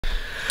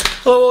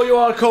Hello all you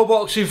hardcore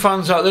boxing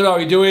fans out there, how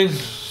are you doing?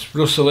 It's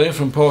Russell here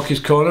from Porky's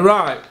Corner.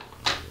 Right,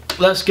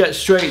 let's get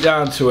straight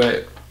down to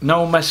it.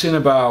 No messing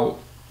about.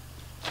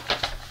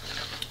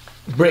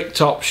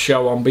 Bricktops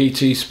show on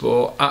BT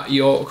Sport at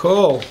York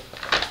Hall.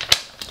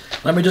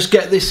 Let me just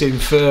get this in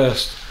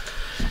first.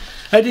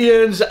 Eddie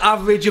Hearn's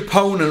average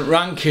opponent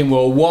ranking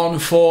were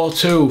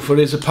 142 for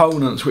his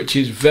opponents, which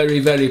is very,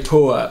 very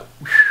poor.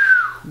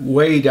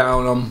 Way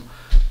down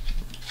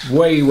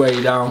way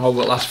down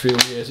over the last few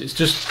years. It's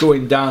just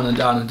going down and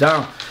down and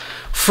down.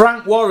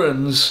 Frank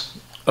Warren's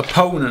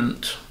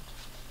opponent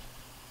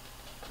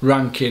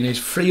ranking is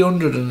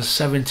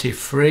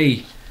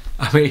 373.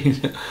 I mean,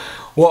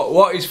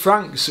 what is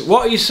Frank's?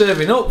 What are you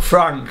serving up,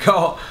 Frank?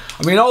 Oh,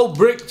 I mean, old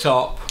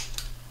Bricktop,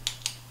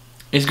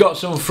 he's got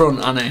some front,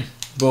 hasn't he?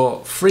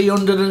 But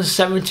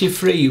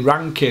 373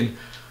 ranking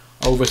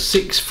over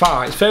 6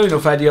 fights. Fair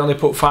enough, Eddie only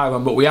put 5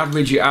 on, but we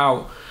average it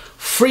out.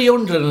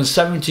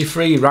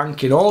 373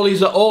 ranking. All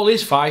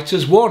his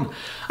fighters won.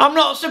 I'm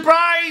not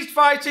surprised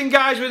fighting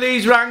guys with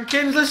these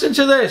rankings. Listen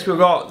to this. We've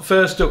got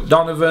first up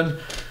Donovan.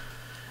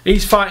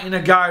 He's fighting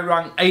a guy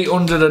ranked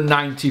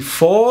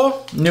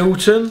 894,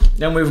 Newton.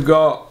 Then we've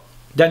got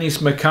Dennis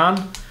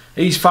McCann.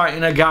 He's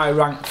fighting a guy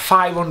ranked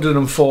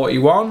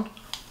 541.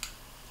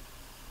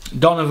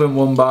 Donovan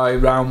won by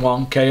round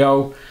 1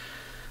 KO.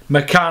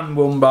 McCann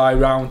won by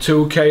round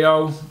 2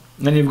 KO.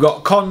 Then you've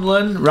got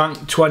Conlon,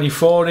 ranked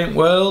 24 in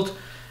world.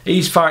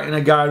 He's fighting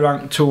a guy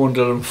ranked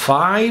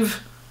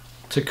 205,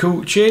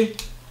 Takuchi.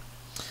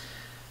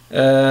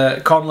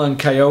 Conlon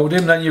KO'd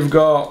him. Then you've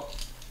got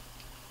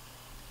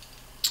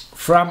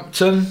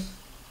Frampton.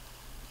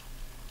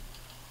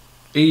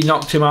 He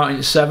knocked him out in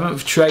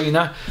 7th,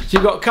 trainer. So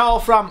you've got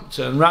Carl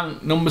Frampton,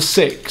 ranked number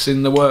 6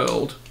 in the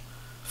world,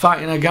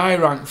 fighting a guy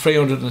ranked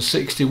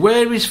 360.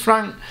 Where is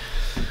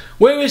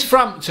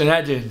Frampton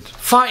heading?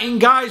 Fighting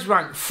guys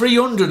ranked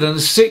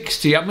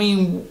 360. I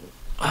mean,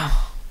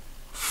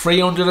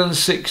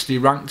 360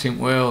 ranked in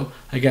world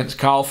against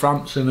Carl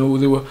Frampton,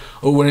 who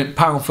were in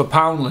pound for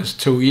pound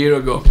list 2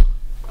 years ago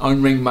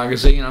on Ring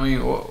Magazine. I mean,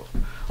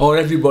 or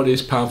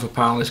everybody's pound for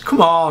pound list.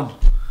 Come on.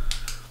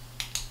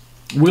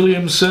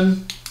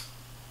 Williamson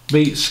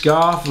beat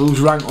Scarf, who's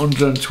ranked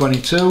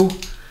 122.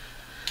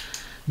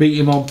 Beat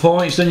him on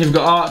points. Then you've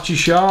got Archie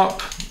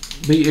Sharp,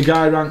 beat a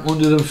guy ranked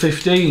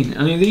 115.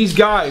 I mean, these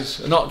guys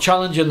are not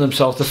challenging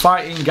themselves. They're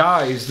fighting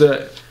guys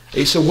that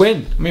it's a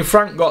win. I mean,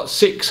 Frank got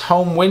 6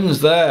 home wins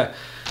there.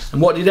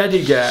 And what did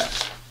Eddie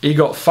get? He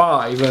got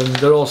 5, and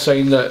they're all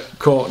saying that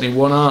Courtney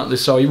won, aren't they?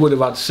 So he would have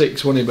had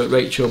 6, wouldn't he? But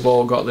Rachel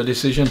Ball got the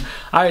decision.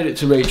 I had it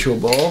to Rachel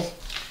Ball.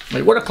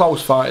 Like, what a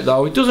close fight,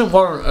 though. It doesn't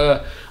warrant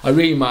a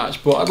rematch,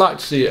 but I'd like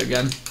to see it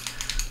again.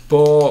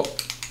 But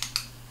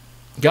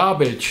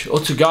garbage,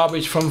 utter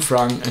garbage from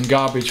Frank and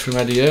garbage from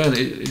Eddie Hearn.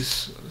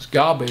 It's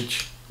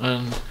garbage,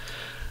 and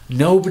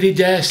nobody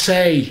dare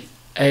say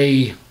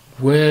a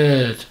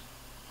word.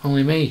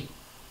 Only me.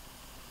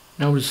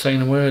 Nobody's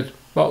saying a word.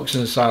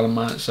 Boxing Asylum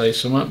might say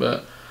something,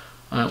 but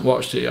I haven't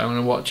watched it. I'm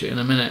going to watch it in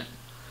a minute.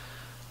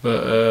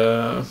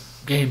 But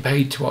getting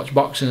paid to watch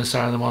Boxing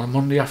Asylum on a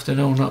Monday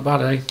afternoon, not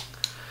bad, eh?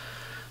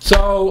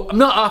 So I'm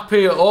not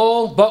happy at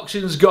all.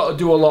 Boxing's got to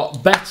do a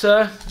lot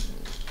better.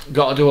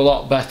 Got to do a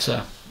lot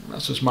better.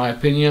 That's just my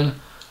opinion.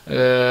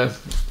 I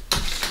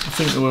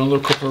think there were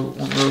a couple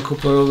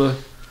of other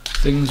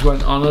things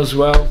went on as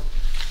well.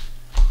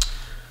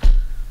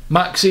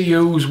 Maxie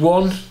Hughes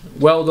won.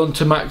 Well done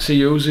to Maxie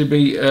Hughes. He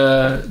beat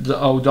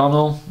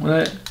O'Donnell,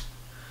 wasn't it?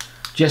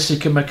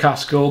 Jessica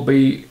McCaskill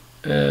beat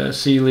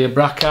Celia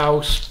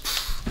Brackhouse.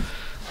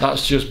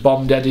 That's just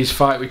bombed Eddie's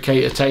fight with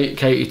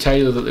Katie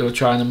Taylor that they were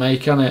trying to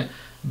make, hasn't it?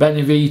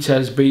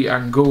 Benavidez beat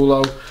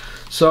Angulo.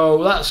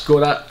 So that's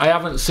good. I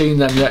haven't seen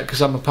them yet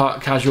because I'm a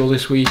part casual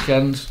this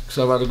weekend, because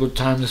I've had a good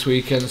time this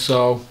weekend.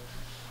 So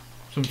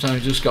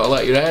sometimes you just got to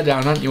let your hair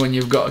down, haven't you, when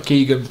you've got a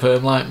Keegan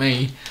perm like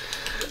me.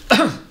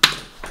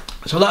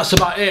 So that's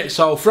about it.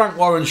 So Frank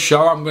Warren's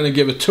show, I'm going to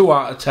give a 2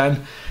 out of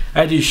 10.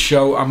 Eddie's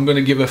show, I'm going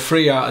to give a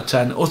 3 out of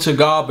 10. Utter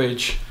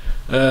garbage.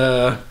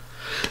 But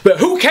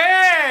who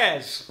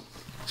cares?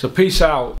 So peace out.